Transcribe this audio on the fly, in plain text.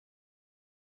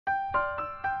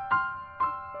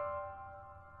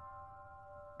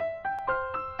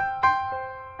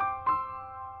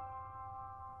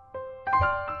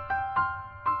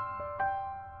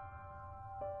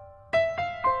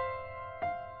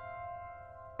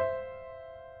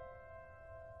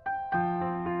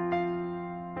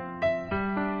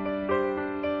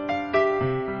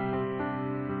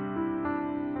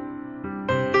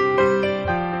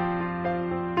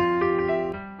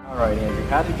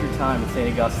how did your time at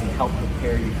St. Augustine help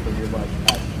prepare you for your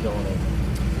life at Villanova?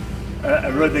 I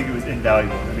really think it was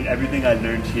invaluable. I mean, everything I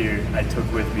learned here, I took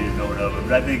with me to Villanova.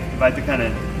 But I think if I had to kind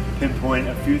of pinpoint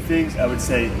a few things, I would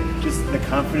say just the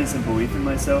confidence and belief in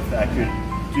myself that I could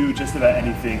do just about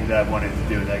anything that I wanted to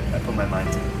do, that I put my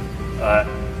mind to.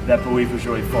 That belief was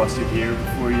really fostered here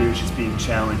for 4 years, just being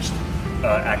challenged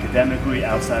academically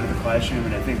outside of the classroom,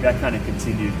 and I think that kind of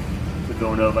continued with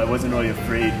Villanova. I wasn't really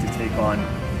afraid to take on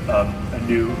a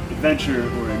new adventure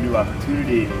or a new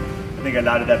opportunity. I think a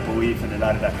lot of that belief and a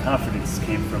lot of that confidence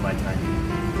came from my time here.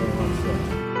 Very much so.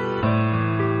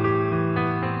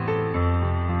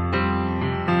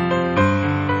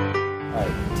 All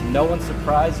right, to no one's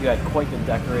surprise, you had quite the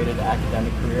decorated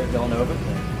academic career at Villanova.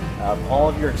 Of all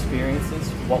of your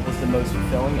experiences, what was the most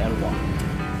fulfilling and why?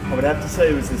 I would have to say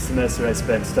it was the semester I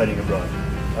spent studying abroad.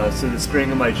 So the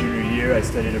spring of my junior year, I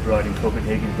studied abroad in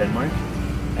Copenhagen, Denmark,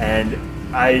 and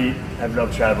I have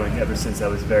loved traveling ever since I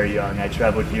was very young. I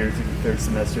traveled here to the third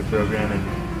semester program, and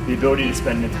the ability to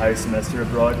spend an entire semester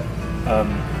abroad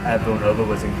at Villanova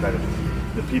was incredible.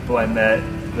 The people I met,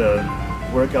 the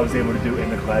work I was able to do in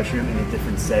the classroom in a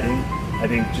different setting, I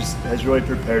think just has really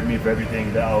prepared me for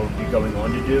everything that I'll be going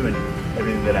on to do and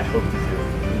everything that I hope to do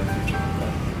in the future.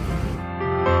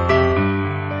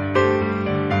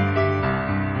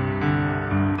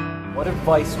 What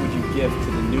advice would you give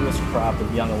to the newest crop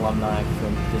of young alumni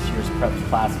from this year's prep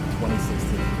class of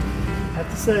 2016? I have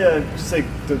to say,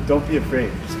 just don't be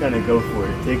afraid. Just kind of go for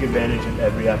it. Take advantage of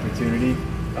every opportunity.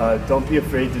 Don't be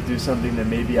afraid to do something that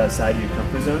may be outside of your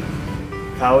comfort zone.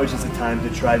 College is a time to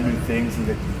try new things and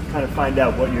to kind of find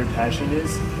out what your passion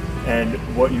is and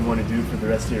what you want to do for the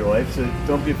rest of your life. So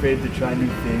don't be afraid to try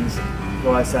new things,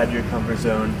 go outside your comfort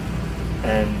zone,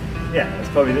 and yeah, that's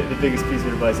probably the biggest piece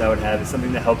of advice I would have. It's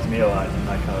something that helped me a lot in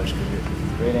my college career.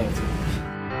 Great answer.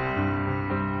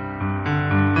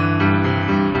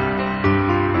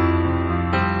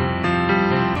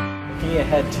 Looking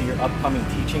ahead to your upcoming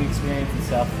teaching experience in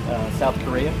South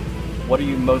Korea, what are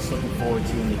you most looking forward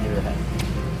to in the year ahead?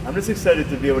 I'm just excited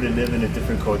to be able to live in a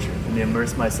different culture and to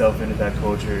immerse myself into that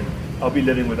culture. I'll be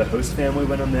living with a host family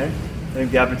when I'm there. I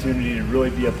think the opportunity to really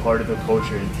be a part of the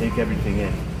culture and take everything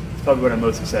in. It's probably what I'm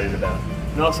most excited about.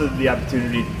 And also the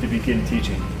opportunity to begin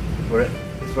teaching.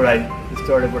 It's the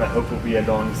start of what I hope will be a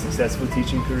long, successful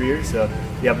teaching career. So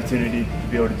the opportunity to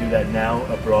be able to do that now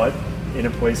abroad in a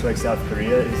place like South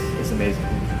Korea is amazing.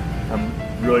 I'm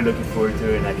really looking forward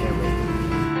to it and I can't wait.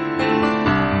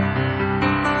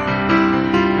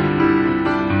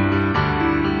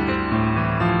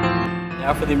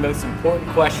 Now for the most important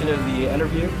question of the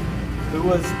interview. Who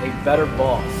was a better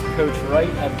boss, Coach Wright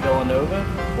at Villanova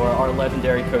or our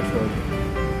legendary Coach Rodeo?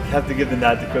 I have to give the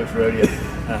nod to Coach Rodeo.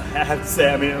 I have to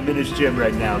say, I mean, I'm in his gym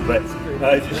right now, but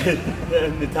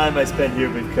the time I spent here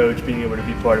with Coach, being able to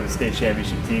be part of a state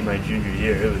championship team my junior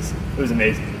year, it was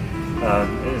amazing.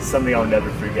 It's something I'll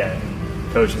never forget.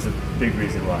 And Coach is a big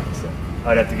reason why, so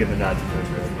I'd have to give the nod to Coach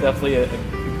Rodeo. Definitely a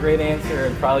great answer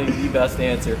and probably the best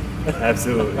answer.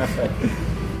 Absolutely.